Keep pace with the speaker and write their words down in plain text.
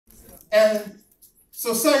And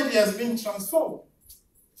society has been transformed.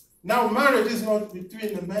 Now marriage is not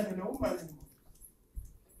between a man and a woman anymore.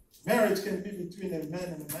 Marriage can be between a man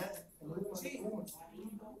and a man, and a woman and a woman.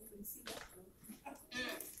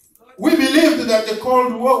 We believed that the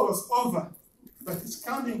Cold War was over, but it's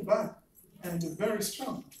coming back and very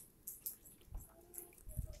strong.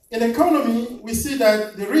 In economy, we see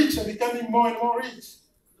that the rich are becoming more and more rich,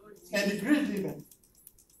 and the greedy even,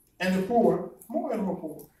 and the poor more and more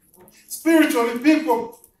poor. Spiritually,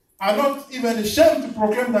 people are not even ashamed to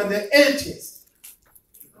proclaim that they're atheists.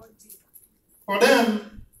 For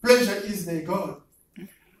them, pleasure is their God,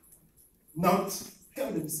 not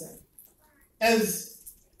God himself. As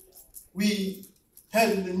we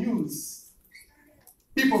heard in the news,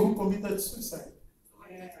 people who committed suicide.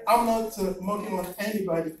 I'm not mocking on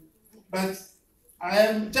anybody, but I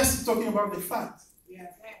am just talking about the fact.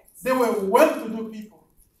 They were well-to-do people.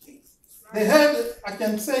 They had, I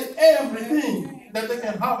can say, everything that they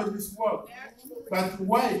can have in this world. But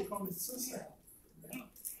why commit suicide?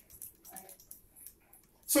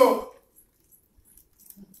 So,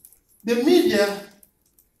 the media,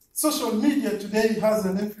 social media today has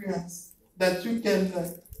an influence that you can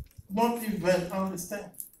not even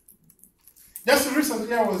understand. Just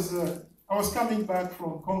recently, I was coming back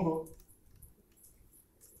from Congo.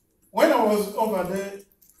 When I was over there,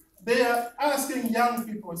 they are asking young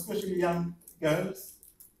people, especially young girls.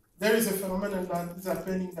 There is a phenomenon that is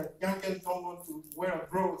happening that young girls don't want to wear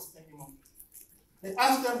bras anymore. They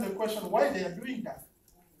asked them the question why they are doing that.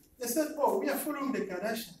 They said, oh, we are following the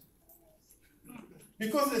Kardashian.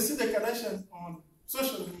 Because they see the Kardashian on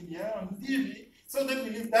social media, on TV, so they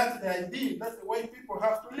believe that's the ideal, that's the way people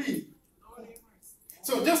have to live.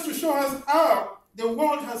 So just to show us how the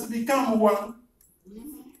world has become one,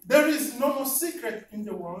 there is no more secret in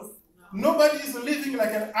the world. Nobody is living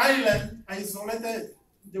like an island, isolated.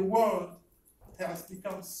 The world has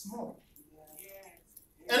become small.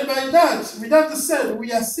 And by that, with that said,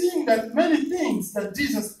 we are seeing that many things that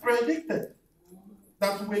Jesus predicted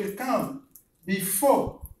that will come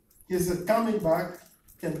before his coming back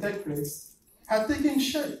can take place are taking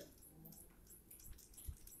shape.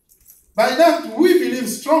 By that, we believe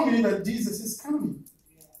strongly that Jesus is coming.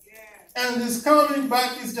 And his coming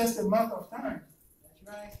back is just a matter of time.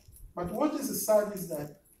 But what is sad is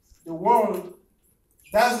that the world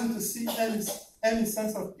doesn't see any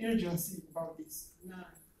sense of urgency about this.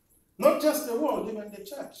 Not just the world, even the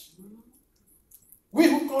church. We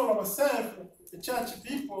who call ourselves the church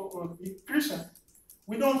people or the Christian,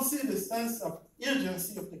 we don't see the sense of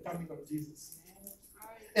urgency of the coming of Jesus.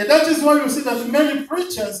 And that is why you see that many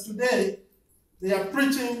preachers today, they are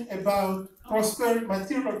preaching about prosperity,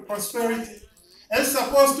 material prosperity, and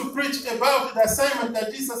supposed to preach about the assignment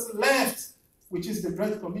that Jesus left, which is the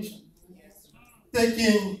Great Commission.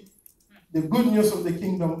 Taking the good news of the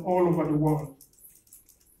kingdom all over the world.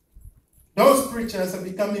 Those preachers are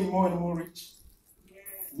becoming more and more rich,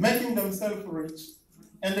 making themselves rich,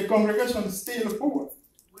 and the congregation is still poor.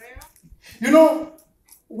 You know,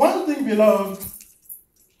 one thing, beloved,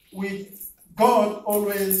 with God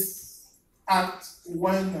always acts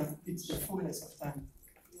when it's the fullness of time.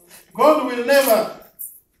 God will never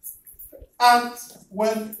act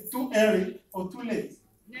when too early or too late.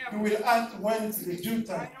 He will act when it's the due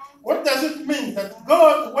time. What does it mean? That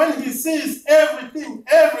God, when he sees everything,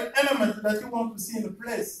 every element that you want to see in a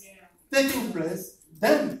place, taking place,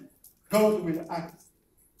 then God will act.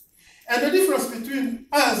 And the difference between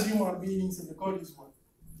us human beings and God is what?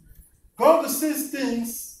 God sees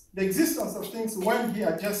things, the existence of things, when he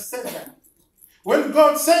had just said them. When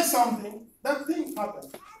God says something, that thing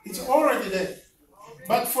happens. It's already there.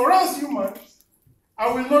 But for us humans,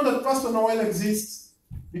 I will know that Pastor Noel exists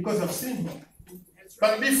because I've seen him.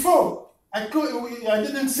 But before, I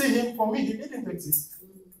didn't see him. For me, he didn't exist.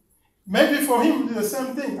 Maybe for him, it's the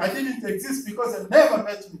same thing. I didn't exist because I never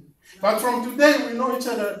met me. But from today, we know each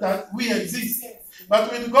other that we exist. But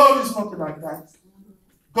with God, it's not like that.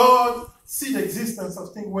 God sees the existence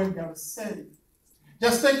of things when he has said it.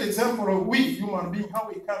 Just take the example of we, human beings, how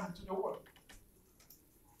we come into the world.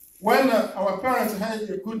 When our parents had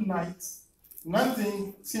a good night,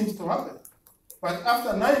 nothing seems to happen. But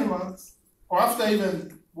after 9 months, or after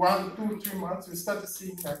even 1, 2, 3 months, we start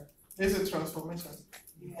seeing that there's a transformation.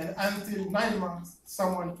 And until 9 months,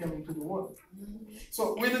 someone came into the world.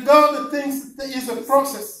 So with God, the things, there is a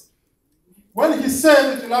process. When he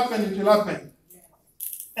said it will happen, it will happen.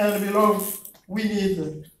 And beloved, we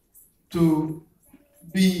need to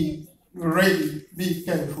be ready, be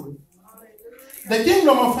careful. The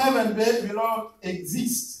kingdom of heaven, beloved,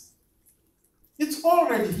 exists. It's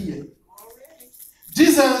already here.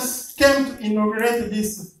 Jesus came to inaugurate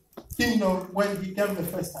this kingdom when he came the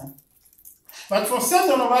first time. But for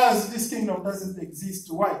certain of us, this kingdom doesn't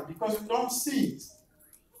exist. Why? Because we don't see it.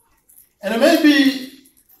 And maybe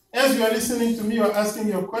as you are listening to me, you're asking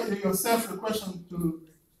yourself the question to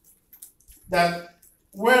that,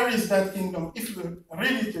 where is that kingdom? If it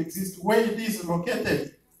really exists, where it is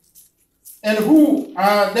located? And who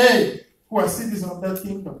are they who are citizens of that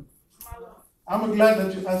kingdom? I'm glad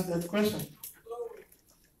that you asked that question.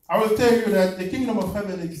 I will tell you that the kingdom of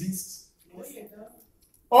heaven exists.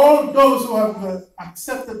 All those who have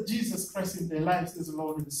accepted Jesus Christ in their lives as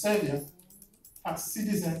Lord and Savior are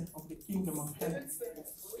citizens of the kingdom of heaven.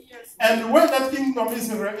 And where that kingdom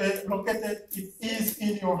is located, it is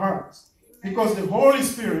in your heart. Because the Holy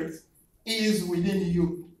Spirit is within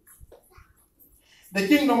you. The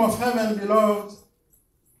kingdom of heaven, beloved,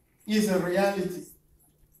 is a reality.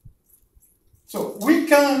 So we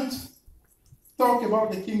can't talk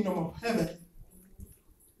about the kingdom of heaven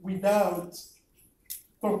without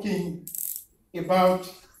talking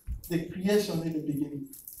about the creation in the beginning.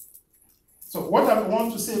 So what I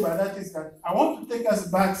want to say by that is that I want to take us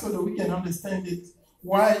back so that we can understand it,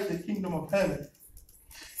 why the kingdom of heaven.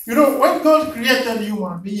 You know, when God created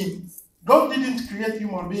human beings, God didn't create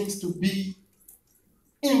human beings to be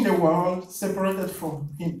in the world separated from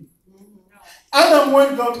him. Adam,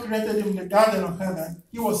 when God created him in the Garden of Heaven,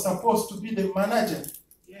 he was supposed to be the manager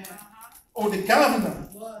or the governor.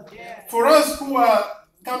 For us who are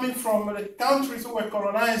coming from the countries who were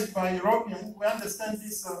colonized by Europeans, we understand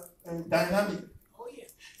this dynamic.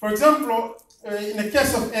 For example, in the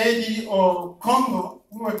case of Haiti or Congo,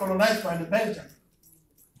 we were colonized by the Belgians.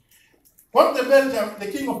 What the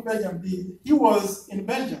king of Belgium did, he was in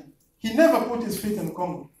Belgium. He never put his feet in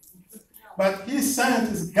Congo. But he sent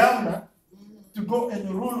his governor to go and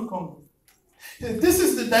rule Congo. This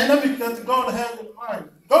is the dynamic that God had in mind.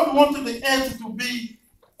 God wanted the earth to be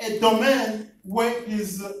a domain where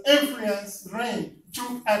his influence reigned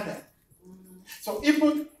through Adam. So he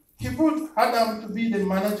put Adam to be the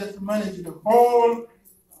manager, to manage the whole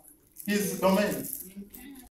his domain.